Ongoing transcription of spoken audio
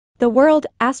The world,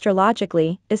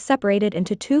 astrologically, is separated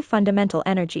into two fundamental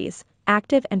energies,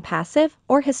 active and passive,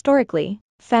 or historically,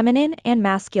 feminine and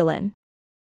masculine.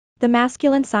 The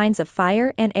masculine signs of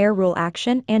fire and air rule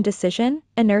action and decision,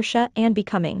 inertia and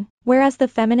becoming, whereas the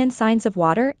feminine signs of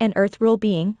water and earth rule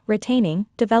being, retaining,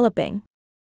 developing.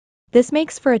 This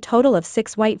makes for a total of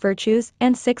 6 white virtues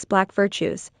and 6 black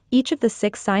virtues, each of the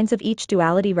 6 signs of each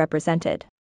duality represented.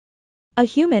 A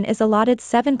human is allotted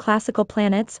 7 classical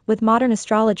planets, with modern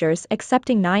astrologers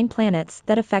accepting 9 planets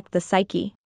that affect the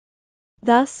psyche.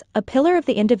 Thus, a pillar of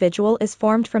the individual is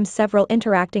formed from several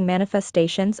interacting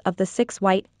manifestations of the 6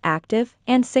 white, active,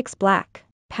 and 6 black,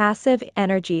 passive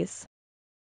energies.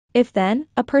 If then,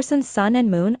 a person's sun and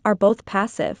moon are both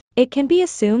passive, it can be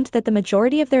assumed that the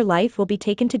majority of their life will be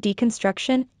taken to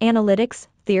deconstruction, analytics,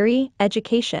 theory,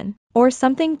 education, or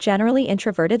something generally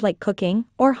introverted like cooking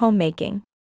or homemaking.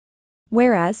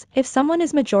 Whereas, if someone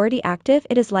is majority active,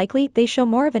 it is likely they show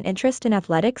more of an interest in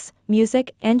athletics,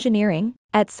 music, engineering,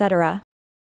 etc.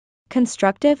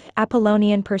 Constructive,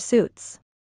 Apollonian pursuits.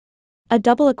 A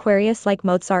double Aquarius like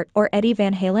Mozart or Eddie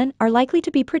Van Halen are likely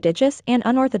to be prodigious and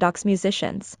unorthodox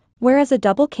musicians, whereas a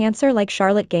double Cancer like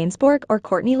Charlotte Gainsbourg or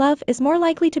Courtney Love is more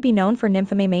likely to be known for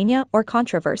nymphomania or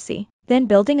controversy than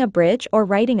building a bridge or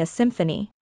writing a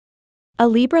symphony. A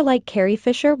Libra like Carrie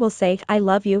Fisher will say, "I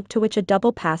love you," to which a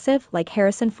double passive like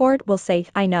Harrison Ford will say,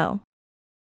 "I know."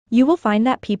 You will find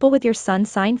that people with your sun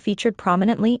sign featured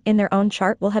prominently in their own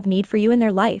chart will have need for you in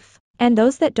their life, and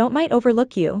those that don't might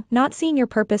overlook you, not seeing your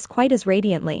purpose quite as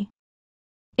radiantly.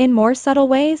 In more subtle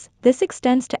ways, this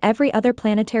extends to every other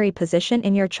planetary position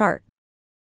in your chart.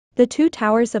 The 2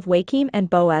 towers of Joachim and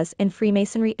Boaz in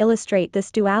Freemasonry illustrate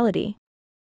this duality.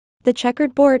 The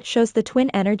checkered board shows the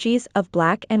twin energies of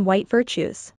black and white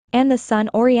virtues, and the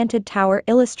sun-oriented tower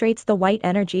illustrates the white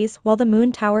energies while the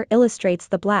moon tower illustrates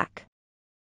the black.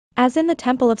 As in the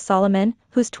Temple of Solomon,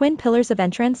 whose twin pillars of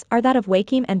entrance are that of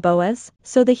Joachim and Boaz,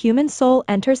 so the human soul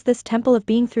enters this temple of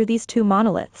being through these 2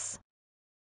 monoliths.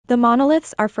 The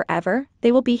monoliths are forever,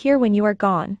 they will be here when you are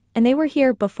gone, and they were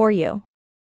here before you.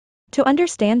 To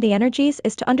understand the energies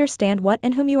is to understand what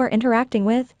and whom you are interacting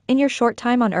with in your short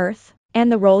time on Earth, and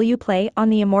the role you play on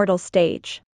the immortal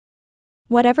stage.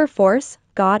 Whatever force,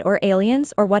 God or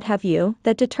aliens or what have you,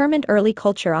 that determined early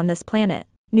culture on this planet,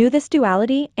 knew this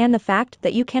duality and the fact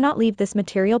that you cannot leave this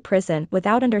material prison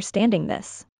without understanding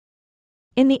this.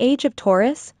 In the age of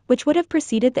Taurus, which would have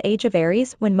preceded the age of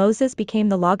Aries when Moses became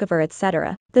the lawgiver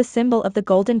etc., the symbol of the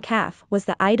golden calf was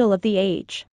the idol of the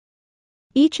age.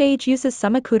 Each age uses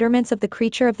some accoutrements of the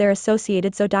creature of their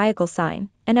associated zodiacal sign,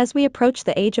 and as we approach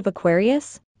the age of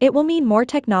Aquarius, it will mean more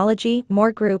technology,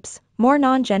 more groups, more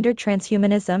non-gendered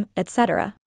transhumanism,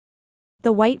 etc.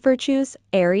 The white virtues,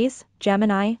 Aries,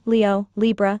 Gemini, Leo,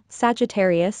 Libra,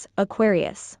 Sagittarius,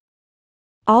 Aquarius.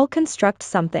 All construct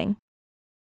something.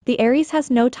 The Aries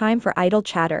has no time for idle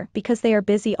chatter because they are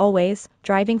busy always,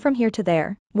 driving from here to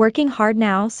there, working hard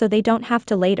now so they don't have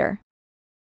to later.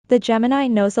 The Gemini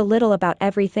knows a little about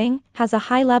everything, has a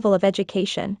high level of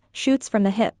education, shoots from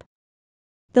the hip.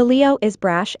 The Leo is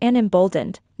brash and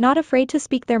emboldened, not afraid to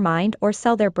speak their mind or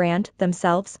sell their brand,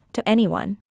 themselves, to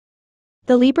anyone.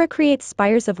 The Libra creates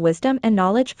spires of wisdom and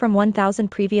knowledge from 1,000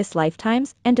 previous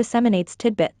lifetimes and disseminates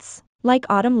tidbits, like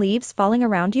autumn leaves falling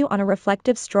around you on a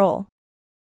reflective stroll.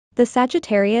 The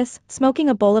Sagittarius, smoking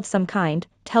a bowl of some kind,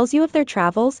 tells you of their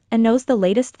travels and knows the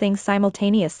latest things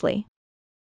simultaneously.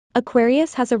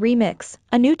 Aquarius has a remix,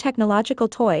 a new technological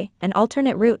toy, an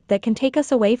alternate route that can take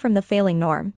us away from the failing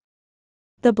norm.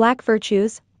 The black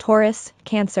virtues, Taurus,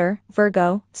 Cancer,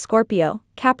 Virgo, Scorpio,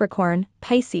 Capricorn,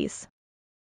 Pisces.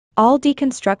 All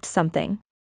deconstruct something.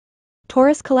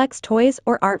 Taurus collects toys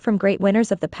or art from great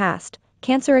winners of the past,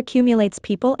 Cancer accumulates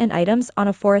people and items on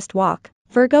a forest walk,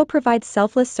 Virgo provides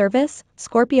selfless service,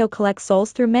 Scorpio collects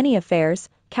souls through many affairs,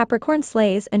 Capricorn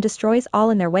slays and destroys all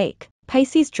in their wake,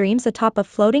 Pisces dreams atop a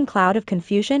floating cloud of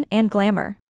confusion and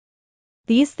glamour.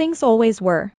 These things always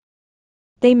were.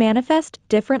 They manifest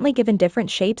differently given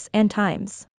different shapes and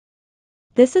times.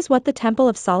 This is what the Temple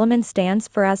of Solomon stands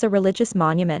for as a religious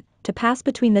monument, to pass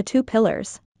between the 2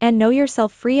 pillars, and know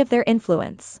yourself free of their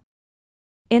influence.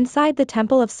 Inside the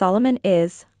Temple of Solomon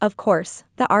is, of course,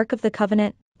 the Ark of the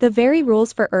Covenant, the very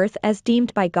rules for Earth as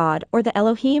deemed by God or the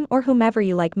Elohim or whomever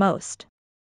you like most.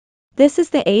 This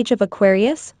is the age of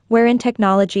Aquarius, wherein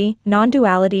technology,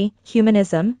 non-duality,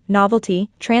 humanism, novelty,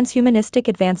 transhumanistic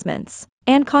advancements,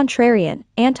 and contrarian,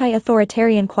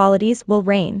 anti-authoritarian qualities will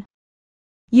reign.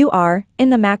 You are, in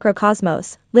the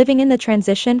macrocosmos, living in the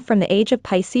transition from the age of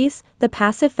Pisces, the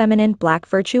passive feminine black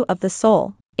virtue of the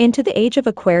soul, into the age of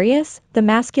Aquarius, the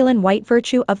masculine white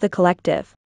virtue of the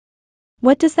collective.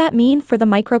 What does that mean for the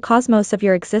microcosmos of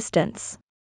your existence?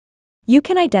 You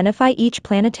can identify each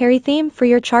planetary theme for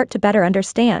your chart to better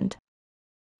understand.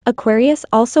 Aquarius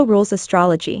also rules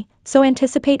astrology, so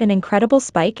anticipate an incredible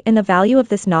spike in the value of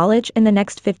this knowledge in the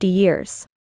next 50 years.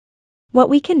 What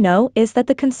we can know is that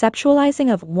the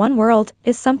conceptualizing of one world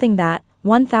is something that,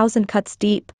 1,000 cuts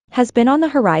deep, has been on the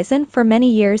horizon for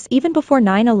many years. Even before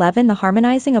 9/11. The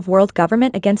harmonizing of world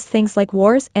government against things like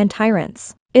wars and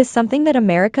tyrants is something that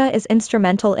America is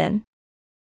instrumental in.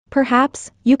 Perhaps,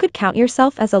 you could count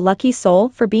yourself as a lucky soul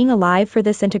for being alive for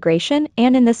this integration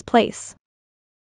and in this place.